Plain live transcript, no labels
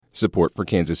Support for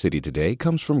Kansas City Today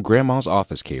comes from Grandma's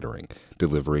Office Catering,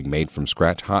 delivering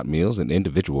made-from-scratch hot meals and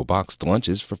individual boxed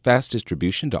lunches for fast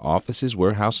distribution to offices,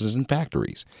 warehouses, and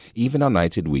factories, even on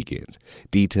nights and weekends.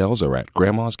 Details are at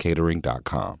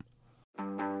grandmascatering.com.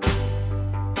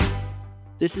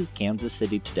 This is Kansas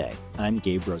City Today. I'm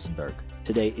Gabe Rosenberg.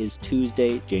 Today is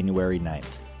Tuesday, January 9th.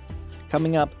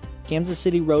 Coming up, Kansas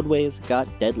City roadways got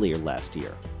deadlier last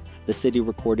year. The city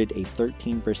recorded a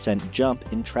 13%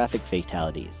 jump in traffic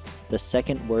fatalities, the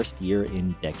second worst year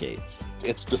in decades.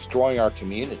 It's destroying our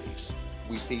communities.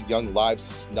 We see young lives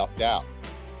snuffed out.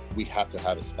 We have to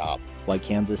have it stop. Why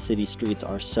Kansas City streets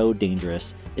are so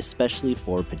dangerous, especially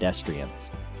for pedestrians.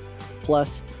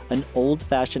 Plus, an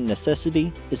old-fashioned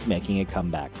necessity is making a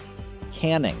comeback.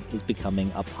 Canning is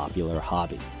becoming a popular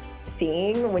hobby.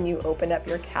 Seeing when you open up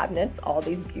your cabinets all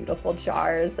these beautiful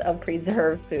jars of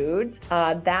preserved foods,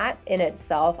 that in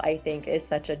itself, I think, is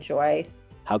such a joy.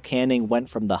 How canning went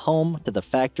from the home to the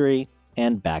factory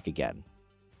and back again.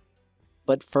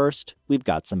 But first, we've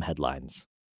got some headlines.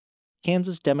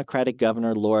 Kansas Democratic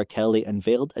Governor Laura Kelly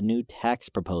unveiled a new tax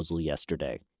proposal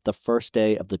yesterday, the first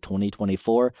day of the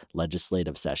 2024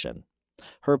 legislative session.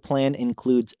 Her plan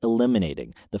includes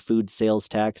eliminating the food sales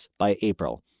tax by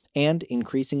April, and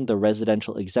increasing the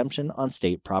residential exemption on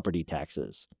state property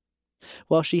taxes.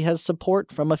 While she has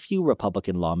support from a few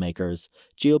Republican lawmakers,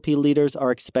 GOP leaders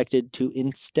are expected to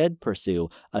instead pursue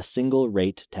a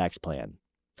single-rate tax plan.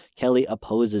 Kelly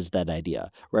opposes that idea,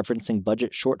 referencing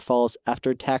budget shortfalls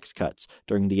after tax cuts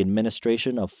during the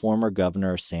administration of former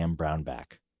Governor Sam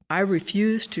Brownback. I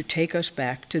refuse to take us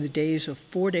back to the days of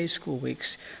 4-day school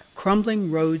weeks,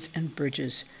 crumbling roads and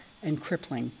bridges, and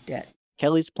crippling debt.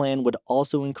 Kelly's plan would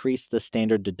also increase the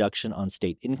standard deduction on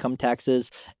state income taxes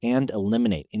and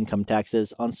eliminate income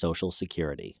taxes on Social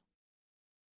Security.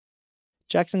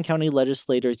 Jackson County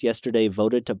legislators yesterday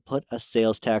voted to put a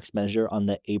sales tax measure on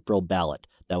the April ballot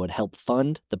that would help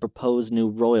fund the proposed new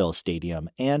Royal Stadium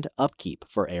and upkeep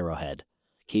for Arrowhead.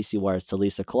 KCYR's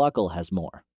Talisa Kalakal has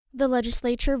more. The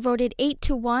legislature voted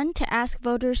 8-1 to ask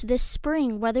voters this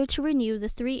spring whether to renew the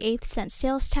 3/8-cent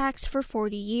sales tax for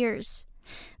 40 years.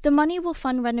 The money will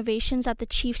fund renovations at the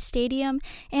Chiefs Stadium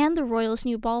and the Royals'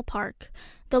 new ballpark,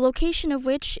 the location of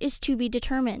which is to be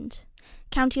determined.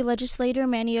 County legislator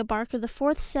Manny Abarca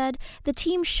IV said the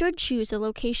team should choose a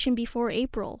location before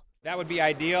April. That would be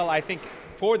ideal. I think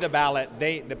for the ballot,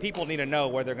 the people need to know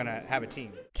where they're going to have a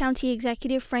team. County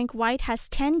Executive Frank White has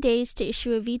 10 days to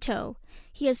issue a veto.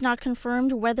 He has not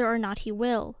confirmed whether or not he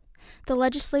will. The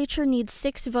legislature needs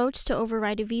 6 votes to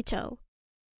override a veto.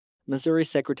 Missouri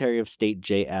Secretary of State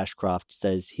Jay Ashcroft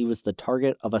says he was the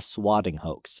target of a swatting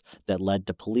hoax that led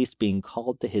to police being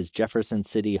called to his Jefferson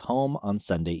City home on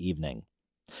Sunday evening.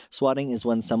 Swatting is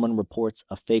when someone reports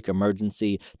a fake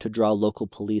emergency to draw local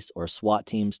police or SWAT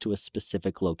teams to a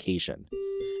specific location.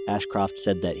 Ashcroft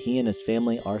said that he and his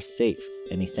family are safe,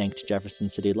 and he thanked Jefferson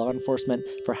City law enforcement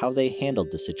for how they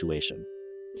handled the situation.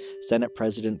 Senate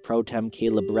President Pro Tem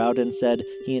Caleb Rowden said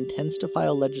he intends to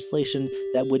file legislation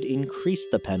that would increase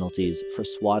the penalties for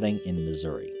swatting in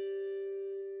Missouri.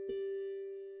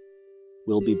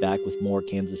 We'll be back with more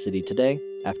Kansas City Today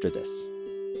after this.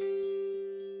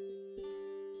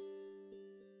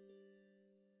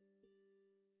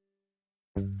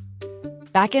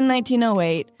 Back in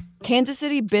 1908, Kansas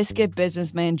City biscuit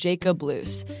businessman Jacob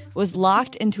Luce was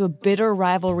locked into a bitter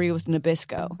rivalry with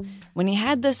Nabisco when he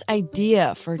had this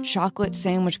idea for a chocolate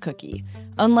sandwich cookie,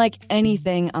 unlike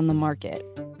anything on the market.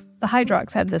 The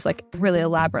Hydrox had this really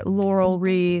elaborate laurel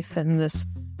wreath and this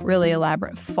really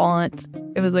elaborate font.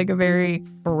 It was a very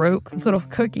Baroque little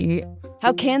cookie.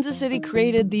 How Kansas City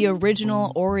created the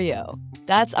original Oreo.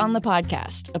 That's on the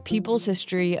podcast, A People's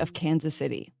History of Kansas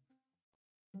City.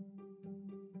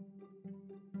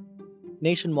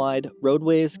 Nationwide,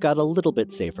 roadways got a little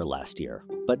bit safer last year,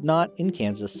 but not in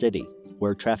Kansas City,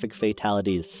 where traffic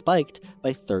fatalities spiked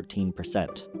by 13%.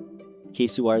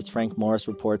 KCYR's Frank Morris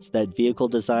reports that vehicle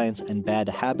designs and bad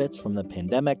habits from the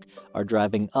pandemic are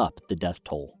driving up the death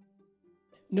toll.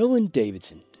 Nolan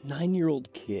Davidson, a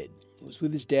 9-year-old kid, was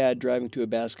with his dad driving to a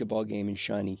basketball game in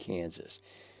Shawnee, Kansas,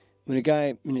 when a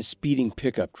guy in a speeding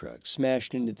pickup truck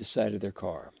smashed into the side of their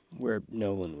car, where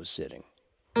Nolan was sitting.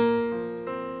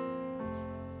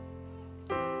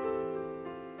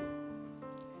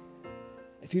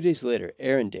 A few days later,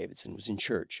 Aaron Davidson was in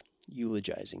church,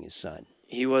 eulogizing his son.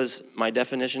 He was my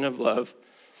definition of love.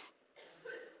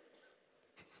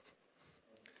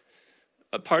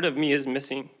 A part of me is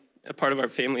missing. A part of our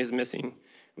family is missing.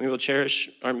 We will cherish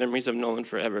our memories of Nolan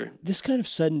forever. This kind of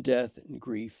sudden death and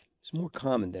grief is more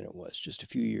common than it was just a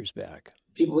few years back.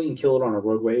 People being killed on our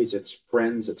roadways, it's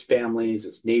friends, it's families,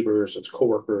 it's neighbors, it's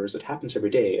coworkers. It happens every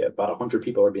day. About 100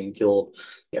 people are being killed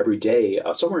every day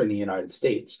somewhere in the United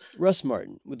States. Russ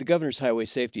Martin, with the Governor's Highway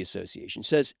Safety Association,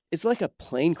 says it's like a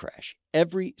plane crash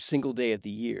every single day of the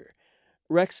year.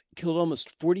 Wrecks killed almost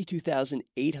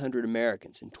 42,800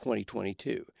 Americans in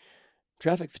 2022.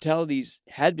 Traffic fatalities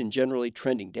had been generally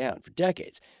trending down for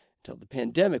decades, until the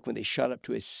pandemic when they shot up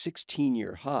to a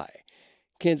 16-year high.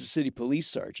 Kansas City Police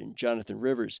Sergeant Jonathan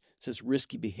Rivers says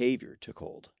risky behavior took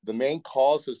hold. The main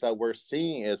causes that we're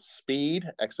seeing is speed,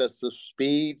 excessive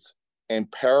speeds,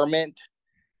 impairment,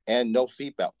 and no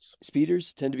seatbelts.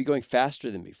 Speeders tend to be going faster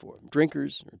than before.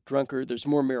 Drinkers are drunker. There's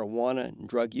more marijuana and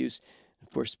drug use. Of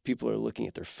course, people are looking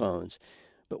at their phones.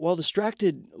 But while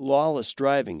distracted, lawless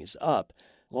driving is up,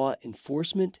 law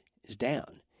enforcement is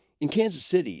down. In Kansas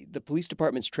City, the police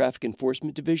department's traffic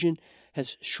enforcement division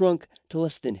has shrunk to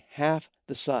less than half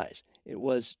the size it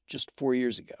was just 4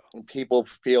 years ago. People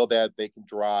feel that they can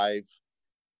drive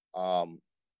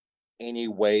any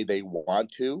way they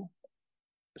want to,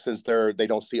 since they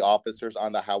don't see officers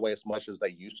on the highway as much as they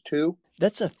used to.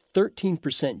 That's a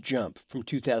 13% jump from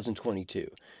 2022,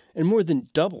 and more than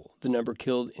double the number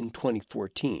killed in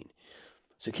 2014.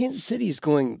 So Kansas City is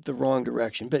going the wrong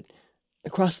direction, but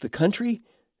across the country,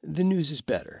 the news is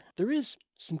better. There is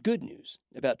some good news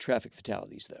about traffic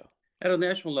fatalities, though. At a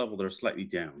national level, they're slightly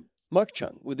down. Mark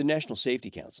Chung with the National Safety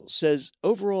Council says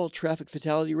overall traffic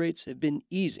fatality rates have been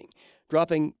easing,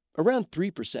 dropping around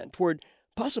 3% toward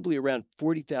possibly around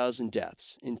 40,000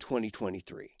 deaths in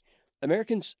 2023.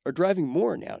 Americans are driving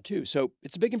more now, too, so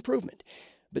it's a big improvement,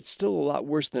 but still a lot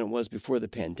worse than it was before the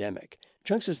pandemic.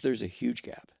 Chung says there's a huge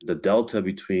gap. The delta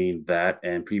between that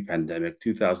and pre-pandemic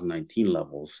 2019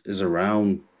 levels is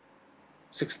around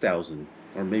 6,000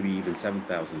 or maybe even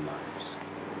 7,000 lives.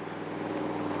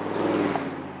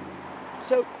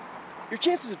 So your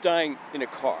chances of dying in a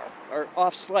car are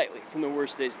off slightly from the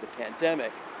worst days of the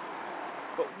pandemic.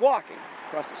 But walking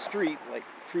across the street like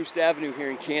Troost Avenue here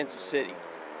in Kansas City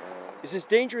is as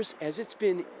dangerous as it's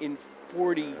been in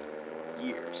 40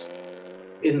 years.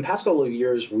 In the past couple of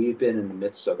years, we've been in the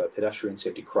midst of a pedestrian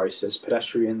safety crisis,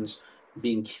 pedestrians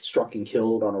being struck and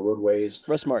killed on our roadways.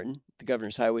 Russ Martin, the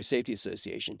Governor's Highway Safety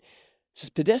Association,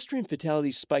 says pedestrian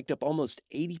fatalities spiked up almost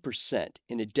 80%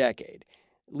 in a decade,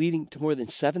 leading to more than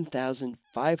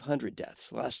 7,500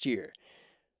 deaths last year.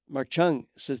 Mark Chung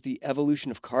says the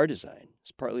evolution of car design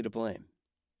is partly to blame.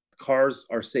 Cars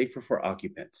are safer for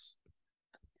occupants.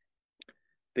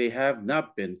 They have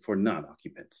not been for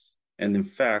non-occupants. And in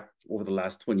fact, over the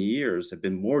last 20 years, have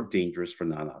been more dangerous for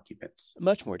non-occupants.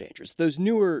 Much more dangerous. Those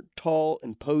newer, tall,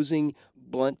 imposing,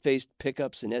 blunt-faced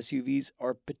pickups and SUVs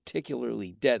are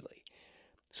particularly deadly.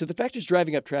 So the factors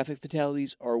driving up traffic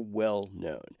fatalities are well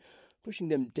known. Pushing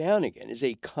them down again is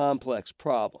a complex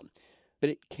problem, but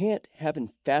it can't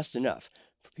happen fast enough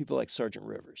for people like Sergeant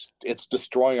Rivers. It's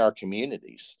destroying our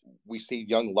communities. We see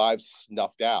young lives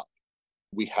snuffed out.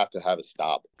 We have to have it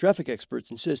stop. Traffic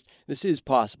experts insist this is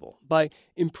possible by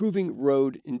improving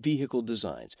road and vehicle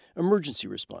designs, emergency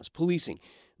response, policing,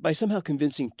 by somehow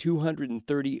convincing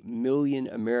 230 million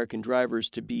American drivers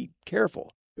to be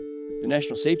careful. The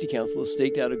National Safety Council has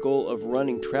staked out a goal of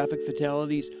running traffic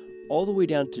fatalities all the way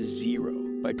down to zero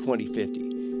by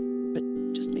 2050.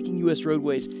 But just making U.S.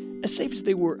 roadways as safe as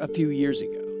they were a few years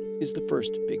ago is the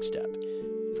first big step.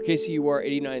 For KCUR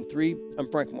 89.3, I'm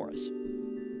Frank Morris.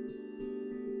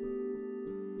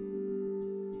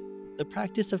 The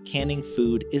practice of canning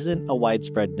food isn't a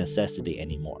widespread necessity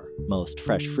anymore. Most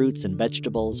fresh fruits and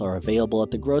vegetables are available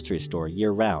at the grocery store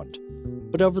year-round.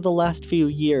 But over the last few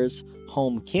years,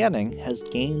 home canning has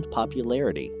gained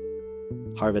popularity.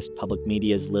 Harvest Public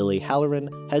Media's Lily Halloran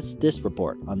has this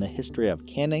report on the history of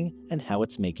canning and how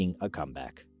it's making a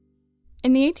comeback.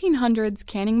 In the 1800s,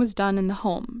 canning was done in the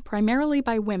home, primarily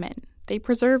by women. They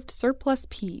preserved surplus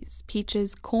peas,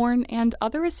 peaches, corn, and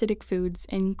other acidic foods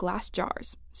in glass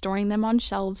jars, storing them on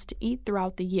shelves to eat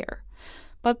throughout the year.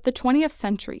 But the 20th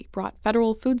century brought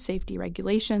federal food safety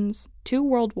regulations, 2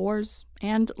 world wars,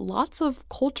 and lots of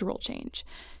cultural change.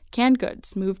 Canned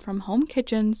goods moved from home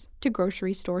kitchens to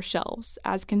grocery store shelves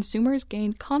as consumers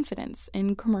gained confidence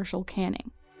in commercial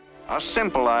canning. A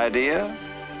simple idea,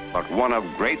 but one of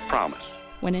great promise.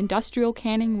 When industrial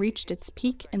canning reached its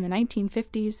peak in the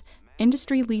 1950s,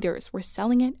 industry leaders were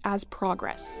selling it as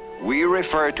progress. We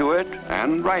refer to it,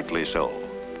 and rightly so,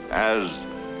 as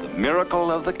the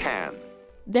miracle of the can.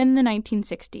 Then the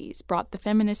 1960s brought the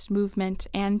feminist movement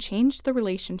and changed the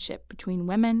relationship between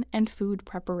women and food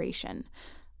preparation.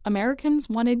 Americans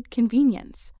wanted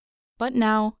convenience. But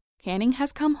now, canning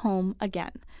has come home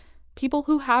again. People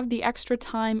who have the extra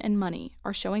time and money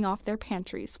are showing off their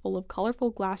pantries full of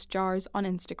colorful glass jars on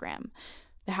Instagram.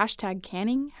 The hashtag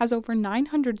canning has over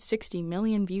 960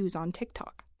 million views on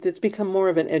TikTok. It's become more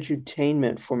of an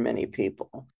edutainment for many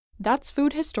people. That's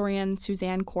food historian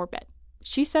Suzanne Corbett.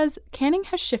 She says canning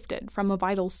has shifted from a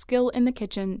vital skill in the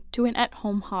kitchen to an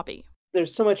at-home hobby.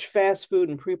 There's so much fast food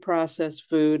and pre-processed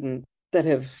food and that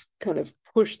have kind of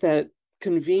pushed that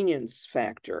convenience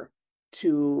factor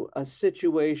to a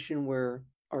situation where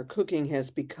our cooking has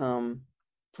become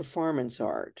performance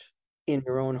art in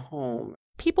your own home.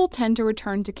 People tend to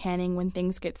return to canning when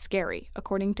things get scary,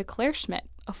 according to Claire Schmidt,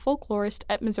 a folklorist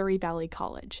at Missouri Valley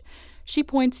College. She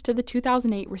points to the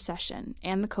 2008 recession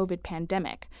and the COVID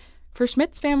pandemic. For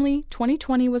Schmidt's family,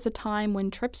 2020 was a time when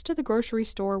trips to the grocery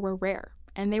store were rare,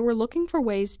 and they were looking for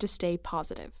ways to stay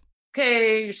positive.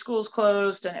 Okay, your school's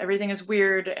closed and everything is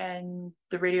weird and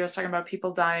the radio is talking about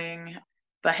people dying,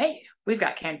 but hey, we've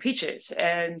got canned peaches,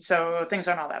 and so things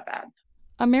aren't all that bad.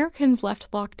 Americans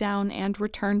left lockdown and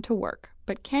returned to work,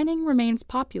 but canning remains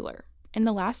popular. In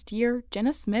the last year,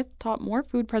 Jenna Smith taught more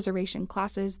food preservation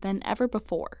classes than ever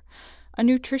before. A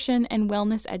nutrition and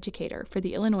wellness educator for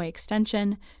the Illinois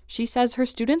Extension, she says her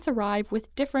students arrive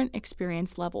with different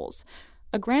experience levels.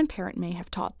 A grandparent may have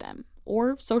taught them,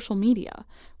 or social media,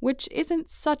 which isn't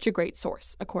such a great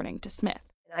source, according to Smith.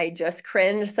 I just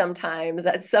cringe sometimes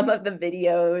at some of the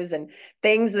videos and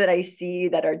things that I see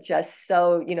that are just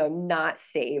so, not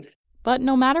safe. But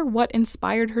no matter what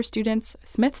inspired her students,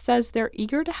 Smith says they're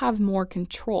eager to have more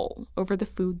control over the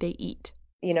food they eat.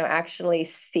 Actually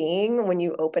seeing when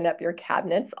you open up your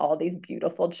cabinets, all these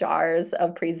beautiful jars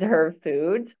of preserved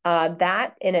foods,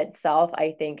 that in itself,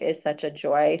 I think, is such a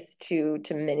joy to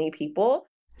many people.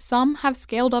 Some have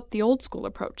scaled up the old school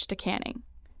approach to canning.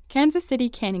 Kansas City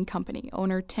Canning Company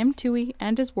owner Tim Toohey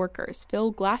and his workers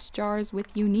fill glass jars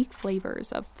with unique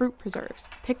flavors of fruit preserves,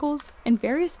 pickles, and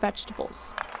various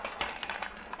vegetables.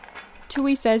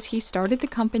 Toohey says he started the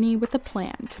company with a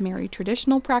plan to marry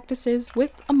traditional practices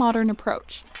with a modern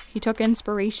approach. He took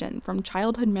inspiration from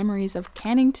childhood memories of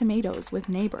canning tomatoes with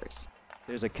neighbors.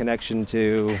 There's a connection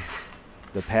to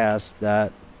the past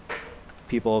that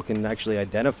people can actually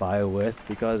identify with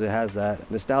because it has that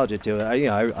nostalgia to it.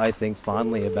 I think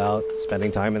fondly about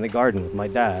spending time in the garden with my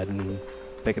dad and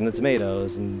picking the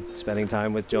tomatoes and spending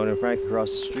time with Joan and Frank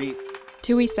across the street.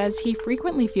 Toohey says he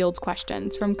frequently fields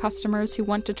questions from customers who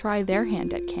want to try their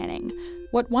hand at canning.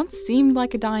 What once seemed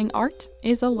like a dying art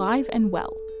is alive and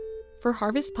well. For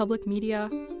Harvest Public Media,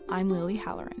 I'm Lily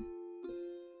Halloran.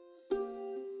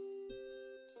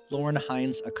 Lauren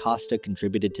Hines Acosta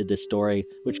contributed to this story,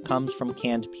 which comes from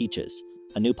Canned Peaches,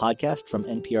 a new podcast from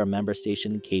NPR member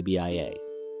station KBIA.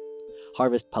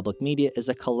 Harvest Public Media is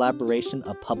a collaboration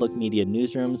of public media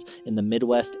newsrooms in the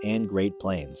Midwest and Great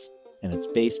Plains, and it's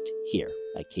based here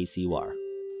at KCUR.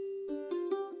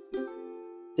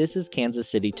 This is Kansas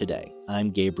City Today.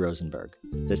 I'm Gabe Rosenberg.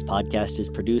 This podcast is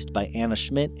produced by Anna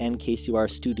Schmidt and KCUR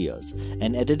Studios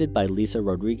and edited by Lisa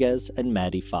Rodriguez and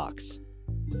Maddie Fox.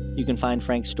 You can find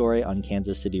Frank's story on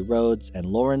Kansas City roads and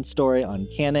Lauren's story on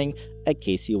canning at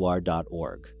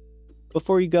kcur.org.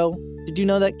 Before you go, did you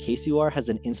know that KCUR has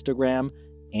an Instagram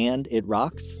and it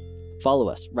rocks? Follow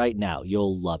us right now.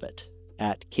 You'll love it.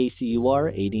 At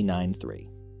KCUR893.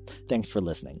 Thanks for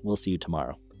listening. We'll see you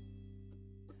tomorrow.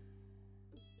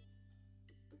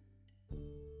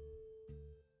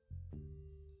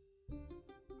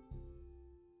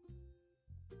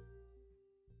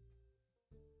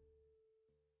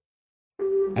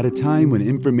 At a time when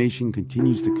information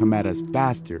continues to come at us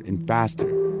faster and faster,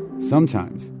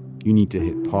 sometimes you need to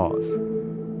hit pause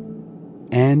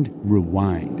and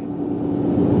rewind.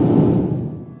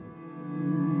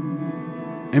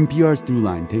 NPR's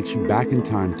Throughline takes you back in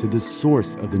time to the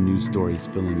source of the news stories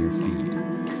filling your feed.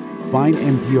 Find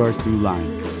NPR's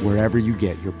Throughline wherever you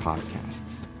get your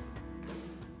podcasts.